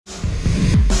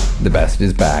The best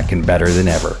is back and better than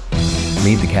ever.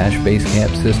 Meet the Cache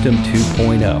Basecamp System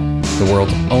 2.0, the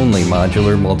world's only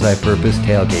modular multi-purpose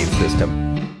tailgate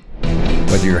system.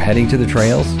 Whether you're heading to the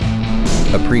trails,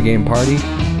 a pregame party,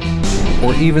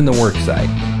 or even the work site,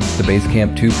 the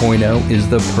Basecamp 2.0 is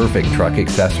the perfect truck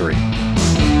accessory.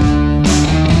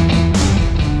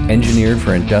 Engineered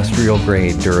for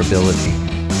industrial-grade durability.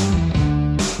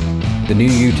 The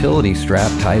new utility strap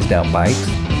ties down bikes,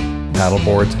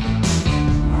 paddleboards,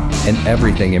 and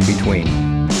everything in between.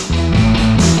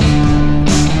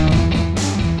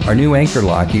 Our new anchor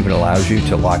lock even allows you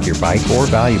to lock your bike or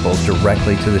valuables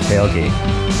directly to the tailgate.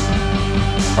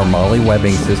 Our MOLLE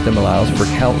webbing system allows for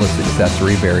countless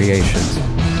accessory variations.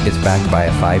 It's backed by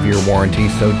a 5-year warranty,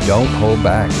 so don't hold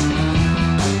back.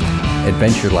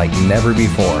 Adventure like never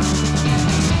before.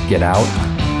 Get out,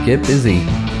 get busy,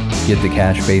 get the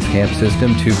Cache Basecamp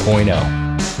System 2.0.